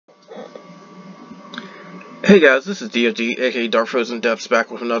Hey guys, this is DFD, aka Dark Frozen Depths, back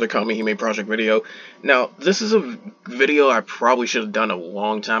with another Kamihime project video. Now, this is a video I probably should have done a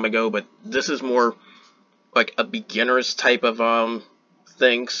long time ago, but this is more like a beginner's type of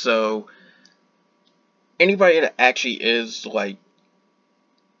thing, so anybody that actually is like,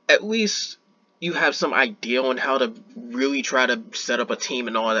 at least you have some idea on how to really try to set up a team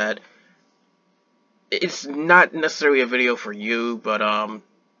and all that. It's not necessarily a video for you, but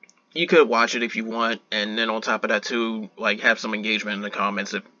you could watch it if you want, and then on top of that too, like, have some engagement in the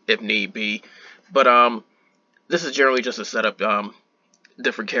comments if need be. But this is generally just to set up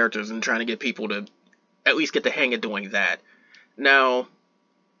different characters and trying to get people to at least get the hang of doing that. Now,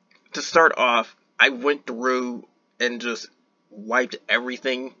 to start off, I went through and just wiped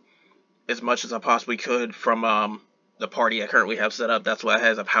everything as much as I possibly could from the party I currently have set up. That's why it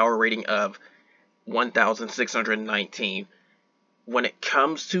has a power rating of 1,619. When it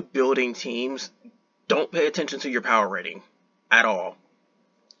comes to building teams, don't pay attention to your power rating at all.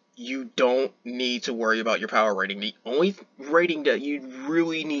 You don't need to worry about your power rating. The only rating that you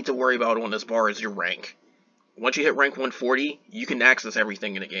really need to worry about on this bar is your rank. Once you hit rank 140, you can access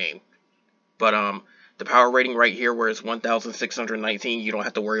everything in the game. But the power rating right here, where it's 1,619, you don't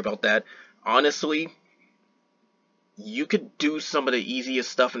have to worry about that. Honestly, you could do some of the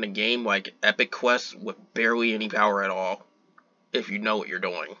easiest stuff in the game, like epic quests, with barely any power at all, if you know what you're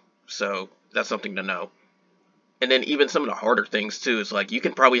doing. So that's something to know. And then even some of the harder things too is like, you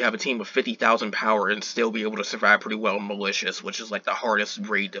can probably have a team of 50,000 power and still be able to survive pretty well in malicious, which is like the hardest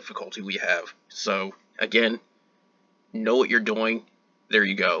raid difficulty we have. So again, know what you're doing. There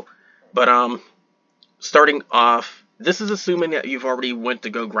you go. But starting off, this is assuming that you've already went to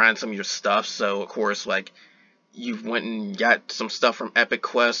go grind some of your stuff. So of course, like, you've went and got some stuff from epic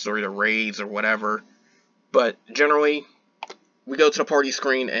quests or the raids or whatever. But generally, we go to the party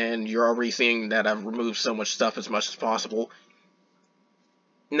screen and you're already seeing that I've removed so much stuff as much as possible.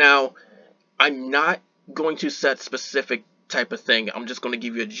 Now, I'm not going to set specific type of thing. I'm just going to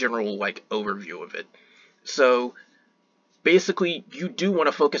give you a general like overview of it. So basically, you do want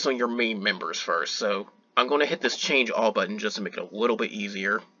to focus on your main members first. So I'm going to hit this change all button just to make it a little bit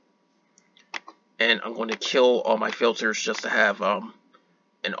easier. And I'm going to kill all my filters just to have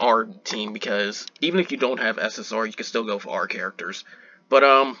an R team, because even if you don't have SSR, you can still go for R characters.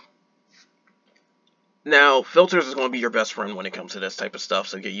 But now filters is going to be your best friend when it comes to this type of stuff,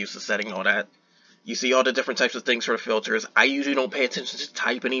 so get used to setting all that. You see all the different types of things for the filters. I usually don't pay attention to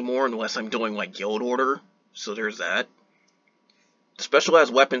type anymore unless I'm doing like guild order, so there's that.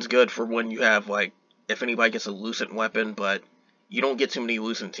 Specialized weapon's good for when you have, like, if anybody gets a Lucent weapon, but you don't get too many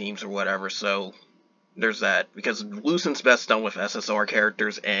Lucent teams or whatever, so there's that, because Lucent's best done with SSR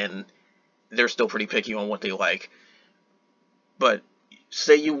characters, and they're still pretty picky on what they like. But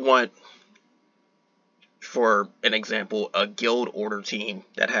say you want, for an example, a guild order team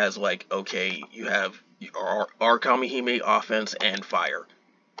that has, like, okay, you have our Kamihime offense and fire.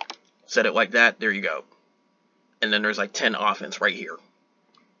 Set it like that, there you go. And then there's like 10 offense right here.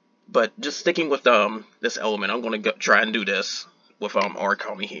 But just sticking with this element, I'm going to try and do this with our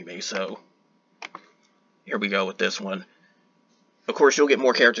Kamihime, so here we go with this one. Of course, you'll get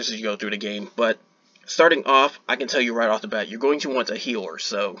more characters as you go through the game, but starting off, I can tell you right off the bat, you're going to want a healer,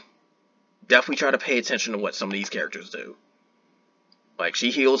 so definitely try to pay attention to what some of these characters do. Like,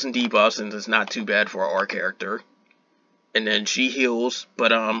 she heals and debuffs, and it's not too bad for our character. And then she heals,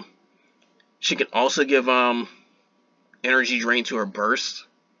 but she can also give energy drain to her burst,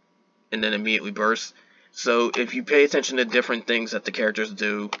 and then immediately burst. So if you pay attention to different things that the characters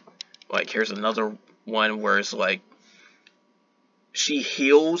do, like, here's another one where it's like, she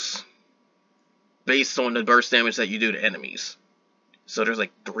heals based on the burst damage that you do to enemies. So there's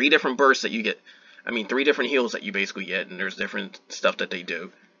like 3 different bursts that you get. I mean, 3 different heals that you basically get, and there's different stuff that they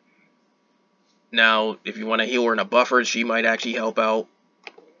do. Now, if you want to heal her in a buffer, she might actually help out.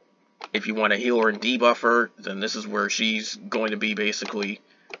 If you want to heal her and debuff her, then this is where she's going to be, basically.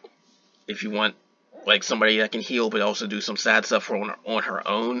 If you want, like, somebody that can heal but also do some sad stuff on her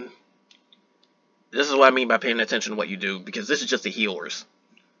own, this is what I mean by paying attention to what you do, because this is just the healers.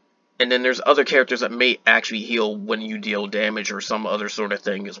 And then there's other characters that may actually heal when you deal damage or some other sort of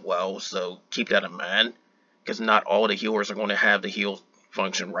thing as well, so keep that in mind, because not all the healers are going to have the heal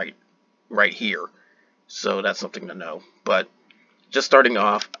function right here. So that's something to know. But just starting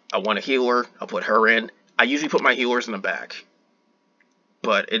off, I want a healer, I'll put her in. I usually put my healers in the back,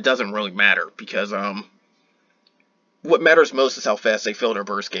 but it doesn't really matter, because what matters most is how fast they fill their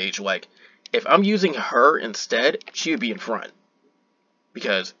burst gauge. Like, if I'm using her instead, she would be in front,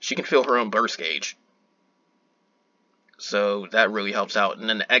 because she can fill her own burst gauge. So that really helps out. And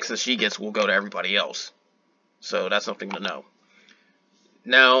then the excess she gets will go to everybody else. So that's something to know.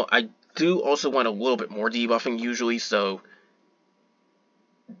 Now, I do also want a little bit more debuffing usually, so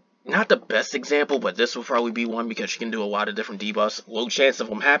not the best example, but this will probably be one because she can do a lot of different debuffs. Low chance of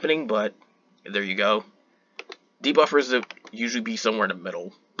them happening, but there you go. Debuffers will usually be somewhere in the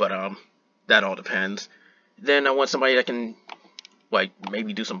middle, but that all depends. Then I want somebody that can, like,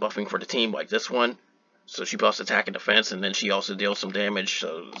 maybe do some buffing for the team, like this one. So she buffs attack and defense, and then she also deals some damage,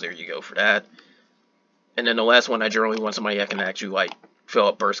 so there you go for that. And then the last one, I generally want somebody that can actually, like, fill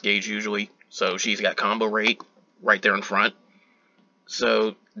up burst gauge usually. So she's got combo rate right there in front.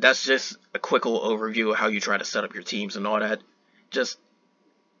 So that's just a quick little overview of how you try to set up your teams and all that. Just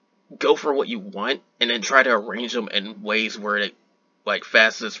go for what you want, and then try to arrange them in ways where it, like,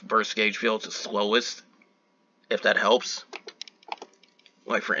 fastest burst gauge feels to slowest, if that helps.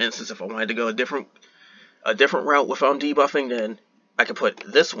 Like, for instance, if I wanted to go a different route with debuffing, then I could put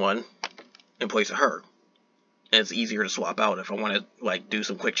this one in place of her. And it's easier to swap out if I want to, like, do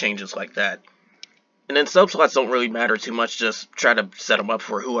some quick changes like that. And then subslots don't really matter too much, just try to set them up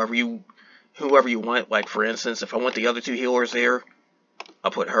for whoever you want. Like, for instance, if I want the other two healers here,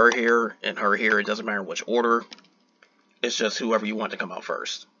 I'll put her here and her here. It doesn't matter which order. It's just whoever you want to come out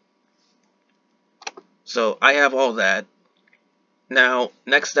first. So I have all that. Now,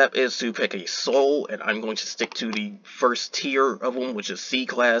 next step is to pick a soul, and I'm going to stick to the first tier of them, which is C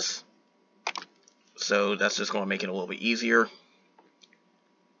class. So that's just going to make it a little bit easier.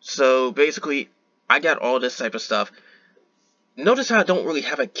 So basically, I got all this type of stuff. Notice how I don't really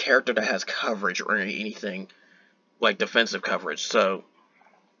have a character that has coverage or anything like defensive coverage. So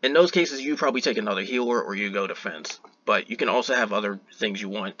in those cases, you probably take another healer or you go defense. But you can also have other things you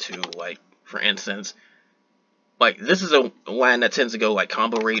want to, like, for instance, like, this is a line that tends to go, like,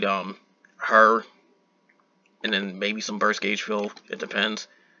 combo rate, her, and then maybe some burst gauge fill, it depends.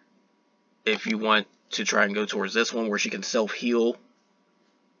 If you want to try and go towards this one where she can self-heal,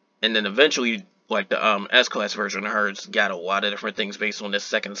 and then eventually, like, the S-class version of her's got a lot of different things based on this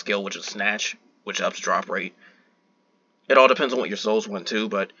second skill, which is Snatch, which ups drop rate. It all depends on what your souls want too,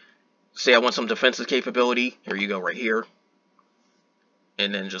 but say I want some defensive capability, here you go right here,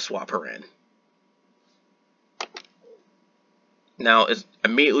 and then just swap her in. Now, it's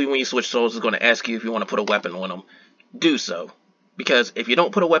immediately when you switch souls, it's going to ask you if you want to put a weapon on them. Do so. Because if you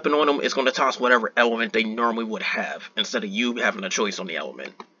don't put a weapon on them, it's going to toss whatever element they normally would have, instead of you having a choice on the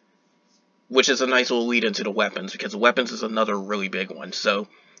element. Which is a nice little lead into the weapons, because the weapons is another really big one. So,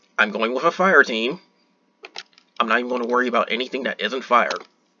 I'm going with a fire team. I'm not even going to worry about anything that isn't fire.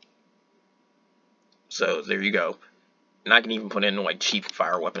 So, there you go. And I can even put in, like, cheap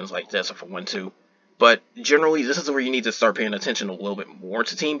fire weapons like this if I want to. But generally, this is where you need to start paying attention a little bit more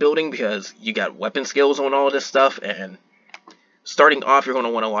to team building, because you got weapon skills on all this stuff, and starting off, you're going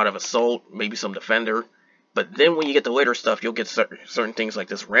to want a lot of assault, maybe some defender. But then when you get the later stuff, you'll get certain things like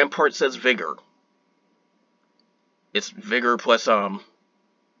this. Rampart says vigor. It's vigor plus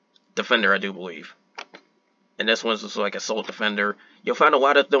defender, I do believe. And this one's just like assault defender. You'll find a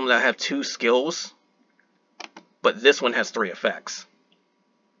lot of them that have 2 skills, but this one has 3 effects.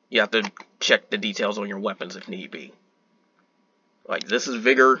 You have to check the details on your weapons if need be. Like, this is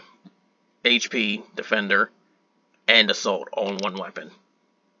vigor, HP, defender, and assault all in one weapon.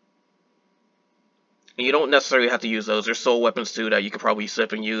 And you don't necessarily have to use those. There's soul weapons too that you could probably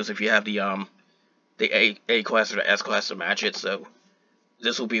sip and use if you have the A class or the S class to match it. So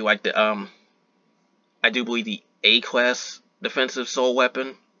this will be like the I do believe the A class defensive soul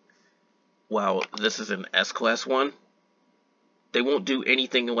weapon, while this is an S class one. They won't do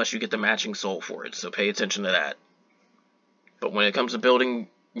anything unless you get the matching soul for it, so pay attention to that. But when it comes to building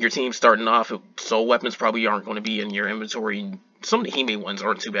your team starting off, soul weapons probably aren't going to be in your inventory. Some of the Hime ones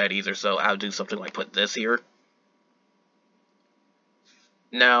aren't too bad either, so I'll do something like put this here.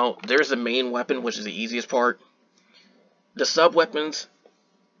 Now, there's the main weapon, which is the easiest part. The sub-weapons,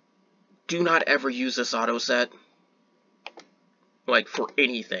 do not ever use this auto set. Like, for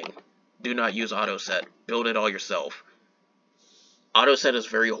anything, do not use auto set. Build it all yourself. Auto set is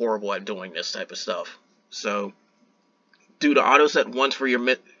very horrible at doing this type of stuff. So, do the auto set once for your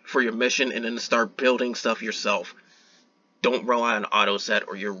mission, and then start building stuff yourself. Don't rely on auto set,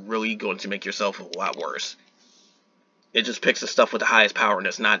 or you're really going to make yourself a lot worse. It just picks the stuff with the highest power, and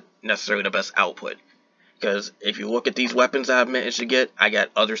it's not necessarily the best output. Because if you look at these weapons I've managed to get, I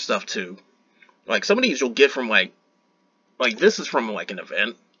got other stuff too. Like, some of these you'll get from, like this is from, like, an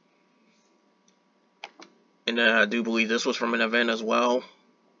event. And then I do believe this was from an event as well.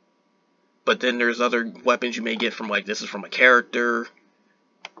 But then there's other weapons you may get from, like, this is from a character.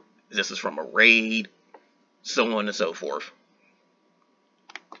 This is from a raid. So on and so forth.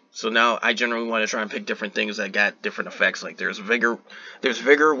 So now I generally want to try and pick different things that got different effects. Like there's vigor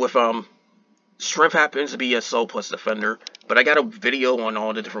with strength happens to be assault plus defender, but I got a video on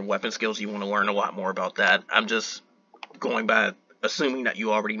all the different weapon skills. You want to learn a lot more about that. I'm just going by assuming that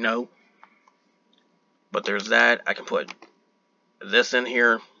you already know. But there's that. I can put this in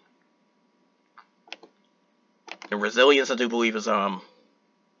here. And resilience, I do believe, is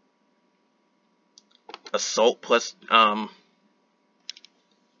assault plus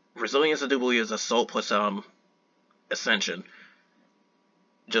resilience, I do believe, is assault plus ascension.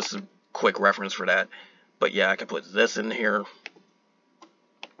 Just a quick reference for that. But yeah, I can put this in here.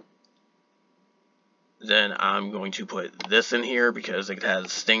 Then I'm going to put this in here because it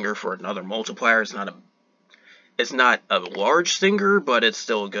has stinger for another multiplier. It's not a large stinger, but it's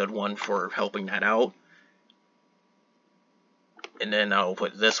still a good one for helping that out. And then I'll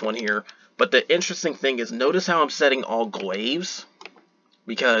put this one here. But the interesting thing is, notice how I'm setting all glaives.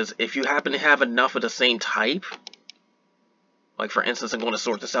 Because if you happen to have enough of the same type, like for instance, I'm going to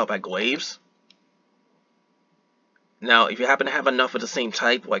sort this out by glaives. Now, if you happen to have enough of the same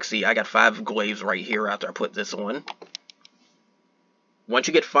type, like see, I got 5 glaives right here after I put this on. Once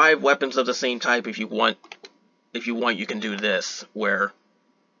you get 5 weapons of the same type, if you want, you can do this, where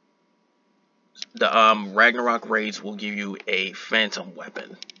the Ragnarok raids will give you a phantom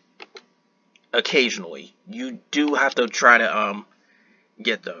weapon. Occasionally, you do have to try to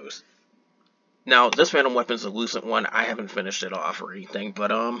get those. Now, this phantom weapon is a Lucent one. I haven't finished it off or anything,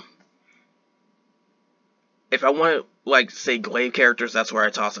 but if I want, like, say, glaive characters, that's where I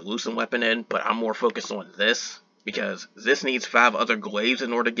toss a Lucent weapon in, but I'm more focused on this, because this needs 5 other glaives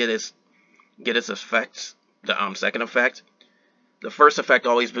in order to get its effects, the second effect. The first effect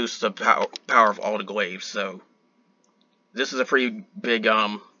always boosts the power of all the glaives, so this is a pretty big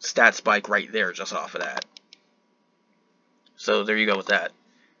stat spike right there just off of that. So there you go with that.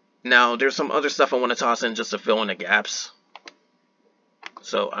 Now, there's some other stuff I want to toss in just to fill in the gaps.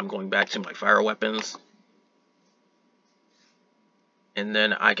 So I'm going back to my fire weapons. And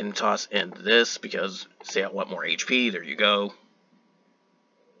then I can toss in this because, say I want more HP, there you go.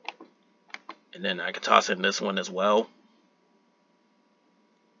 And then I can toss in this one as well,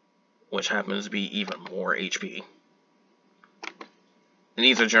 which happens to be even more HP. And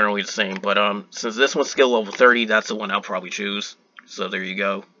these are generally the same, but since this one's skill level 30, that's the one I'll probably choose. So there you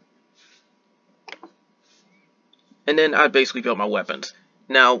go. And then I basically built my weapons.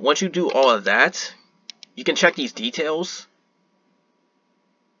 Now, once you do all of that, you can check these details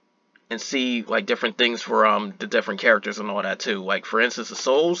and see like different things for the different characters and all that too. Like for instance, the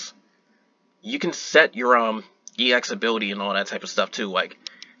souls, you can set your EX ability and all that type of stuff too. Like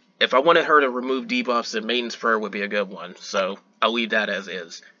if I wanted her to remove debuffs, then Maiden's Prayer would be a good one. So I'll leave that as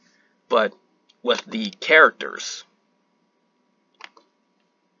is. But with the characters,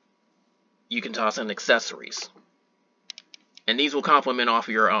 you can toss in accessories. And these will complement off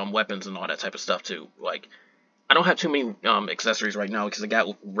of your weapons and all that type of stuff too. Like, I don't have too many accessories right now because I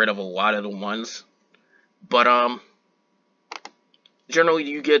got rid of a lot of the ones. But generally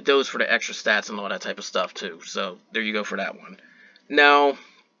you get those for the extra stats and all that type of stuff too. So there you go for that one. Now,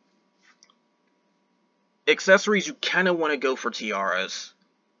 accessories, you kind of want to go for tiaras.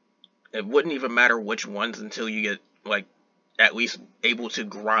 It wouldn't even matter which ones until you get like at least able to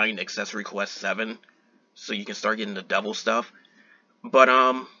grind accessory quest 7, so you can start getting the devil stuff.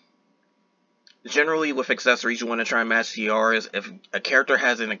 But generally with accessories, you want to try and match tiaras. If a character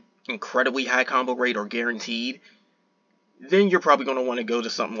has an incredibly high combo rate or guaranteed, then you're probably going to want to go to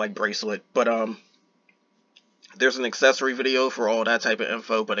something like bracelet. But there's an accessory video for all that type of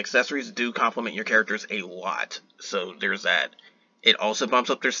info, but accessories do complement your characters a lot. So there's that. It also bumps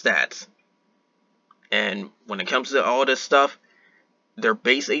up their stats. And when it comes to all this stuff, their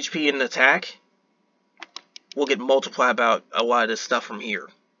base HP and attack will get multiplied about a lot of this stuff from here.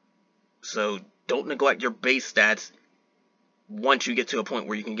 So don't neglect your base stats once you get to a point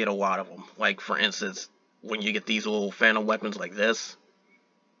where you can get a lot of them. Like for instance, when you get these little phantom weapons like this,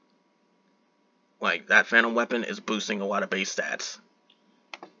 like that phantom weapon is boosting a lot of base stats.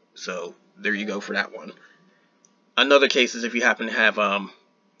 So there you go for that one. Another case is if you happen to have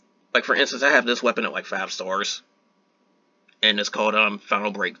like for instance, I have this weapon at like 5 stars, and it's called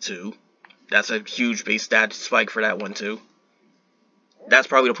Final Break 2. That's a huge base stat spike for that one too. That's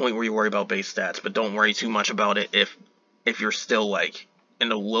probably the point where you worry about base stats, but don't worry too much about it if you're still like in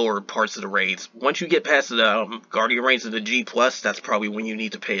the lower parts of the raids. Once you get past the Guardian raids of the G+, that's probably when you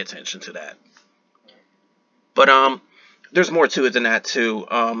need to pay attention to that. But there's more to it than that too.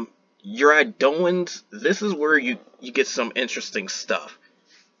 Your Idoans, this is where you get some interesting stuff.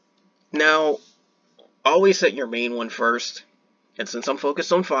 Now, always set your main one first. And since I'm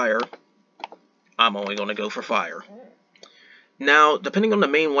focused on fire, I'm only going to go for fire. Now, depending on the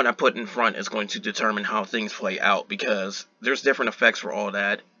main one I put in front is going to determine how things play out, because there's different effects for all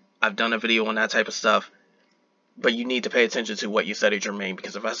that. I've done a video on that type of stuff, but you need to pay attention to what you set as your main,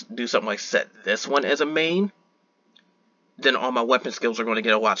 because if I do something like set this one as a main, then all my weapon skills are going to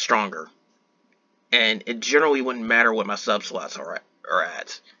get a lot stronger. And it generally wouldn't matter what my sub slots are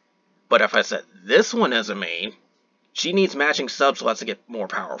at. But if I set this one as a main, she needs matching sub slots to get more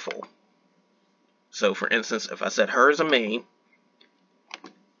powerful. So for instance, if I set her as a main,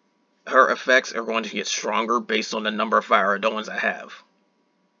 her effects are going to get stronger based on the number of fire Adoans I have.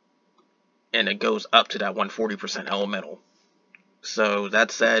 And it goes up to that 140% elemental. So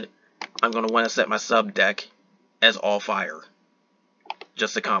that said, I'm going to want to set my sub deck as all fire,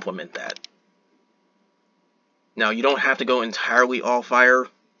 just to complement that. Now, you don't have to go entirely all fire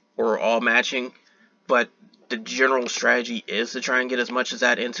or all matching, but the general strategy is to try and get as much as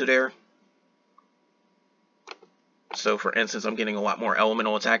that into there. So for instance, I'm getting a lot more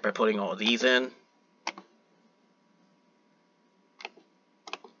elemental attack by putting all these in.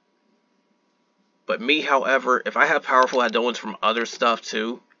 But me, however, if I have powerful Adoans from other stuff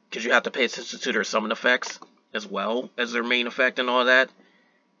too, because you have to pay attention to their summon effects as well as their main effect and all that,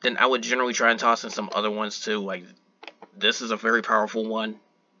 then I would generally try and toss in some other ones too. Like, this is a very powerful one,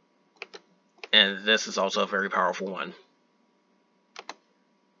 and this is also a very powerful one.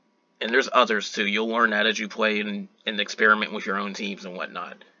 And there's others too. You'll learn that as you play and experiment with your own teams and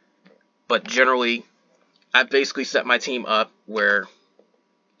whatnot. But generally, I've basically set my team up where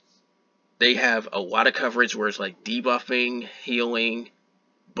they have a lot of coverage where it's like debuffing, healing,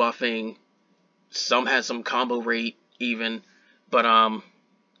 buffing. Some has some combo rate even. But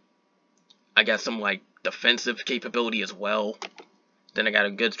I got some like defensive capability as well. Then I got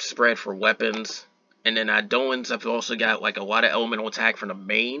a good spread for weapons. And then Adoans, I've also got like a lot of elemental attack from the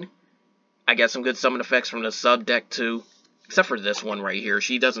main. I got some good summon effects from the sub deck too. Except for this one right here.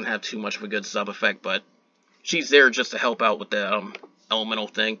 She doesn't have too much of a good sub effect, but she's there just to help out with the elemental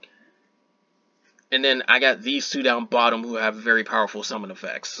thing. And then I got these two down bottom who have very powerful summon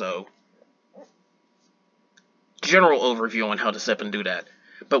effects. So, general overview on how to set and do that.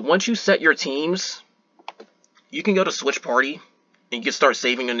 But once you set your teams, you can go to switch party. And you can start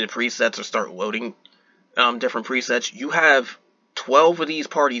saving into presets or start loading different presets. You have 12 of these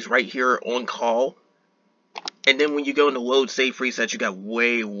parties right here on call. And then when you go into load save presets, you got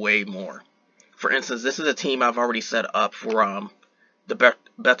way, way more. For instance, this is a team I've already set up for the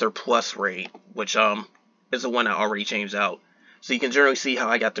Better Plus raid, which is the one I already changed out. So you can generally see how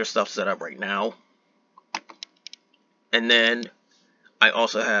I got their stuff set up right now. And then I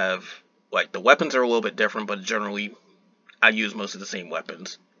also have, like, the weapons are a little bit different, but generally I use most of the same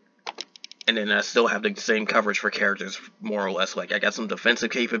weapons. And then I still have the same coverage for characters, more or less. Like, I got some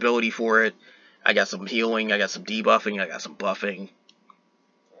defensive capability for it. I got some healing. I got some debuffing. I got some buffing.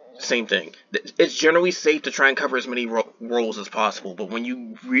 Same thing. It's generally safe to try and cover as many roles as possible. But when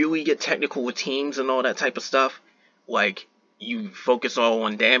you really get technical with teams and all that type of stuff, like, you focus all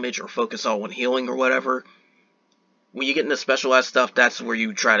on damage or focus all on healing or whatever, when you get into specialized stuff, that's where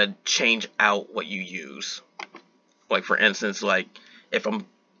you try to change out what you use. Like, for instance, like, if I'm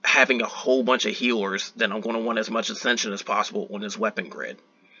having a whole bunch of healers, then I'm going to want as much ascension as possible on this weapon grid.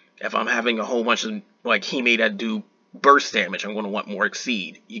 If I'm having a whole bunch of, like, Hime that do burst damage, I'm going to want more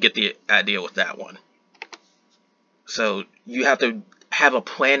exceed. You get the idea with that one. So, you have to have a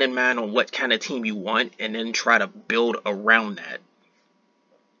plan in mind on what kind of team you want, and then try to build around that.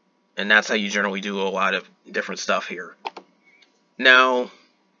 And that's how you generally do a lot of different stuff here. Now,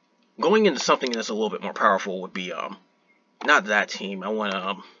 going into something that's a little bit more powerful would be, not that team. I want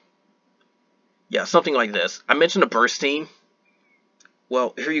to, yeah, something like this. I mentioned a burst team.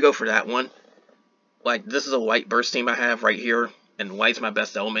 Well, here you go for that one. Like, this is a light burst team I have right here. And light's my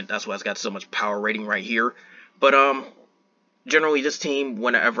best element. That's why it's got so much power rating right here. But, generally this team,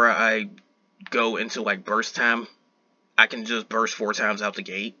 whenever I go into, like, burst time, I can just burst 4 times out the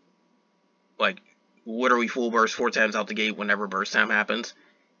gate. Like, literally full burst 4 times out the gate whenever burst time happens.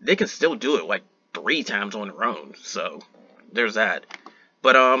 They can still do it, like, 3 times on their own. So, there's that.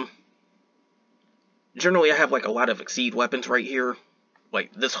 But, generally I have, like, a lot of exceed weapons right here.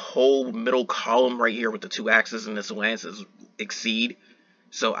 Like, this whole middle column right here with the 2 axes and this lance is exceed.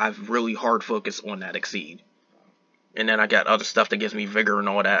 So, I've really hard focused on that exceed. And then I got other stuff that gives me vigor and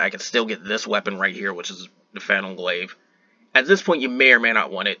all that. I can still get this weapon right here, which is the Phantom Glaive. At this point, you may or may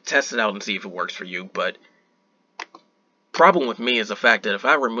not want it. Test it out and see if it works for you. But, problem with me is the fact that if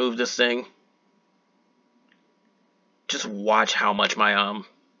I remove this thing, just watch how much my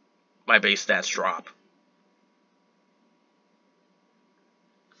base stats drop.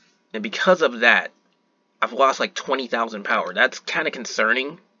 And because of that, I've lost like 20,000 power. That's kind of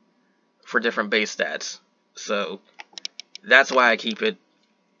concerning for different base stats. So that's why I keep it.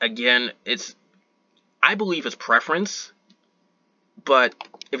 Again, I believe it's preference, but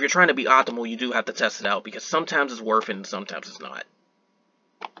if you're trying to be optimal, you do have to test it out, because sometimes it's worth it and sometimes it's not.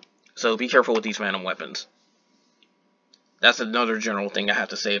 So be careful with these random weapons. That's another general thing I have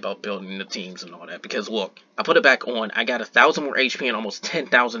to say about building the teams and all that. Because look, I put it back on, I got 1,000 more HP and almost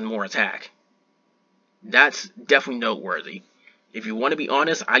 10,000 more attack. That's definitely noteworthy. If you want to be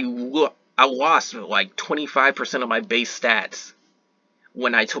honest, I lost like 25% of my base stats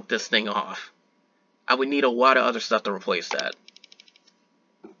when I took this thing off. I would need a lot of other stuff to replace that.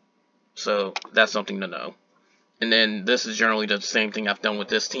 So that's something to know. And then this is generally the same thing I've done with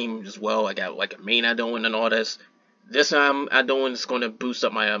this team as well. I got like a main add-on and all this. This add-on is going to boost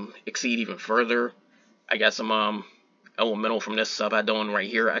up my Exceed even further. I got some Elemental from this sub add-on right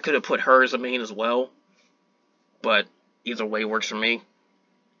here. I could have put her as a main as well, but either way works for me.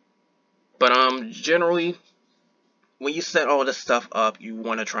 But generally, when you set all this stuff up, you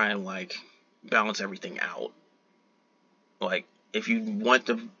want to try and like balance everything out. Like if you want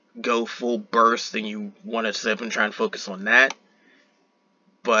to go full burst, then you want to sit up and try and focus on that.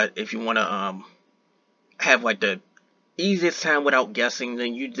 But if you want to have like the easiest time without guessing,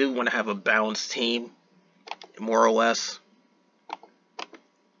 then you do want to have a balanced team, more or less.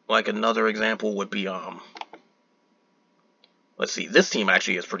 Like another example would be let's see, this team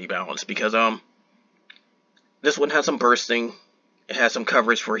actually is pretty balanced, because this one has some bursting, it has some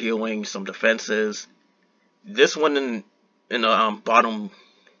coverage for healing, some defenses. This one in the bottom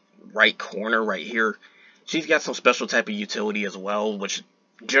right corner right here, she's got some special type of utility as well, which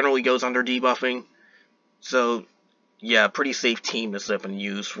generally goes under debuffing. So yeah, pretty safe team to set up and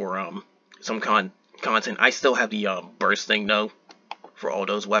use for some content. I still have the bursting though for all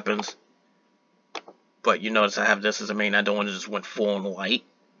those weapons, but you notice I have this as a main. I don't want to just went full on light.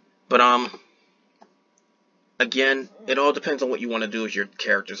 But again, it all depends on what you want to do with your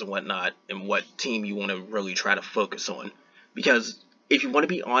characters and whatnot, and what team you want to really try to focus on. Because if you want to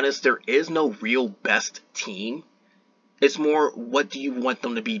be honest, there is no real best team. It's more, what do you want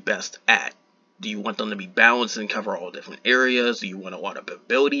them to be best at? Do you want them to be balanced and cover all different areas? Do you want a lot of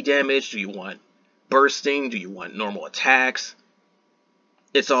ability damage? Do you want bursting? Do you want normal attacks?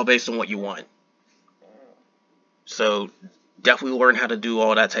 It's all based on what you want. So definitely learn how to do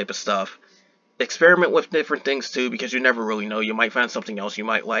all that type of stuff. Experiment with different things too, because you never really know. You might find something else you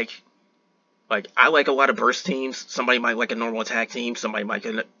might like. Like, I like a lot of burst teams. Somebody might like a normal attack team. Somebody might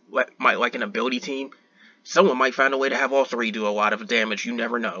like an ability team. Someone might find a way to have all three do a lot of damage. You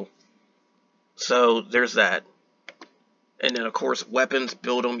never know. So there's that. And then of course, weapons,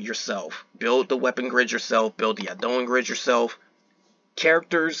 build them yourself. Build the weapon grid yourself. Build the add-on grid yourself.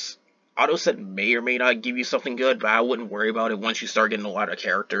 Characters, AutoSet may or may not give you something good, but I wouldn't worry about it once you start getting a lot of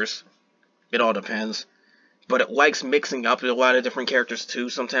characters. It all depends. But it likes mixing up a lot of different characters too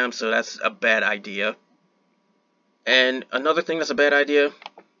sometimes, so that's a bad idea. And another thing that's a bad idea,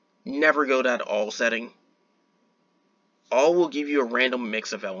 never go that all setting. All will give you a random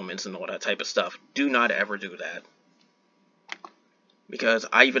mix of elements and all that type of stuff. Do not ever do that. Because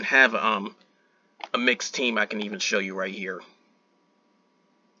I even have a mixed team I can even show you right here.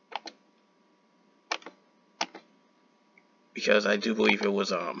 Because I do believe it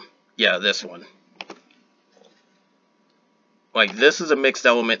was yeah, this one. Like, this is a mixed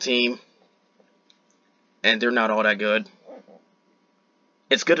element team, and they're not all that good.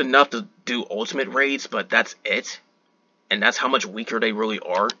 It's good enough to do ultimate raids, but that's it. And that's how much weaker they really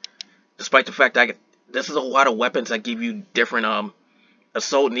are. Despite the fact that this is a lot of weapons that give you different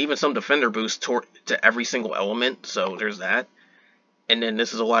assault and even some defender boosts to every single element. So there's that. And then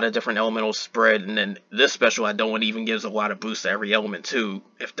this is a lot of different elemental spread. And then this special add-on even gives a lot of boosts to every element too,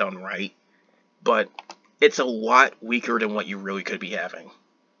 if done right. But it's a lot weaker than what you really could be having.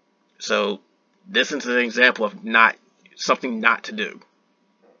 So this is an example of something not to do.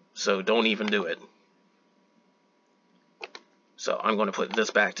 So don't even do it. So I'm going to put this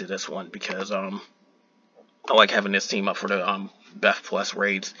back to this one because I like having this team up for the Beth Plus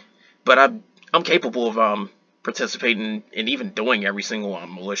raids. But I'm capable of participating in even doing every single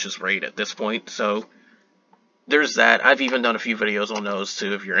malicious raid at this point. So there's that. I've even done a few videos on those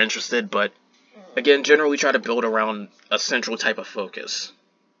too if you're interested. But again, generally try to build around a central type of focus,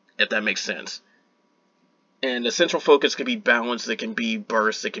 if that makes sense. And the central focus can be balanced, it can be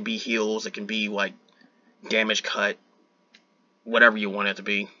burst, it can be heals, it can be like damage cut, whatever you want it to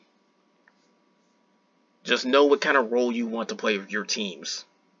be. Just know what kind of role you want to play with your teams.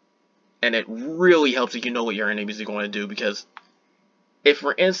 And it really helps if you know what your enemies are going to do, because if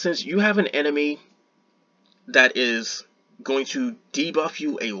for instance you have an enemy that is going to debuff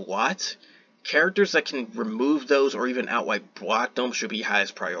you a lot, characters that can remove those or even outright block them should be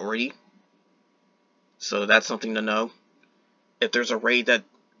highest priority. So that's something to know. If there's a raid that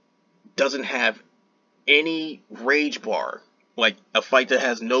doesn't have any rage bar, like a fight that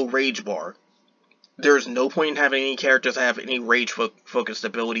has no rage bar, there's no point in having any characters that have any rage focused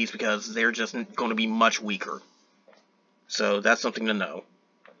abilities because they're just going to be much weaker. So that's something to know.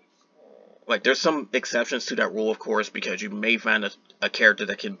 Like, there's some exceptions to that rule, of course, because you may find a character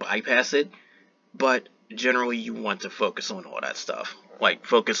that can bypass it, but generally you want to focus on all that stuff. Like,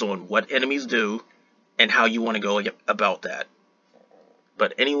 focus on what enemies do and how you want to go about that.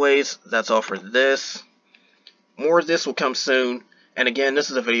 But anyways, that's all for this. More of this will come soon. And again, this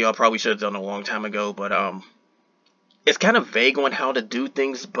is a video I probably should have done a long time ago, but it's kind of vague on how to do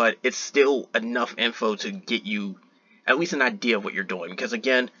things, but it's still enough info to get you at least an idea of what you're doing. Because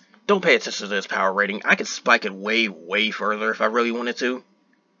again, don't pay attention to this power rating. I could spike it way, way further if I really wanted to.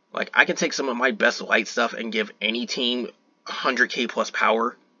 Like, I can take some of my best light stuff and give any team 100k plus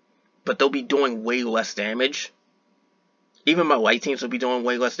power, but they'll be doing way less damage. Even my light teams will be doing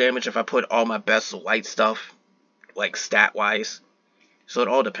way less damage if I put all my best light stuff, like, stat-wise. So it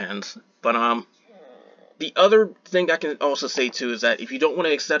all depends. But, the other thing I can also say, too, is that if you don't want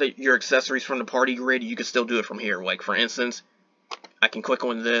to accept your accessories from the party grid, you can still do it from here. Like, for instance, I can click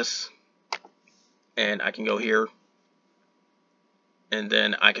on this, and I can go here, and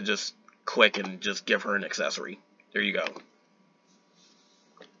then I can just click and just give her an accessory. There you go.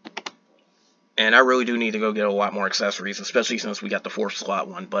 And I really do need to go get a lot more accessories, especially since we got the 4th slot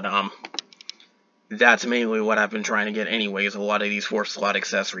one. But, that's mainly what I've been trying to get anyways, a lot of these 4th slot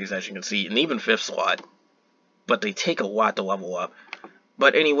accessories, as you can see, and even 5th slot. But they take a lot to level up.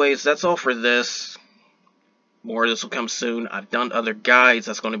 But anyways, that's all for this. More of this will come soon. I've done other guides,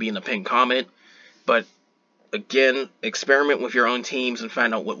 that's going to be in the pinned comment. But, again, experiment with your own teams and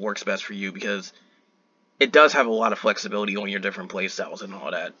find out what works best for you, because it does have a lot of flexibility on your different playstyles and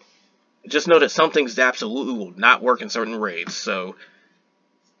all that. Just know that some things absolutely will not work in certain raids, so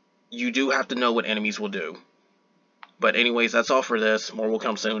you do have to know what enemies will do. But anyways, that's all for this. More will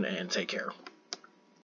come soon, and take care.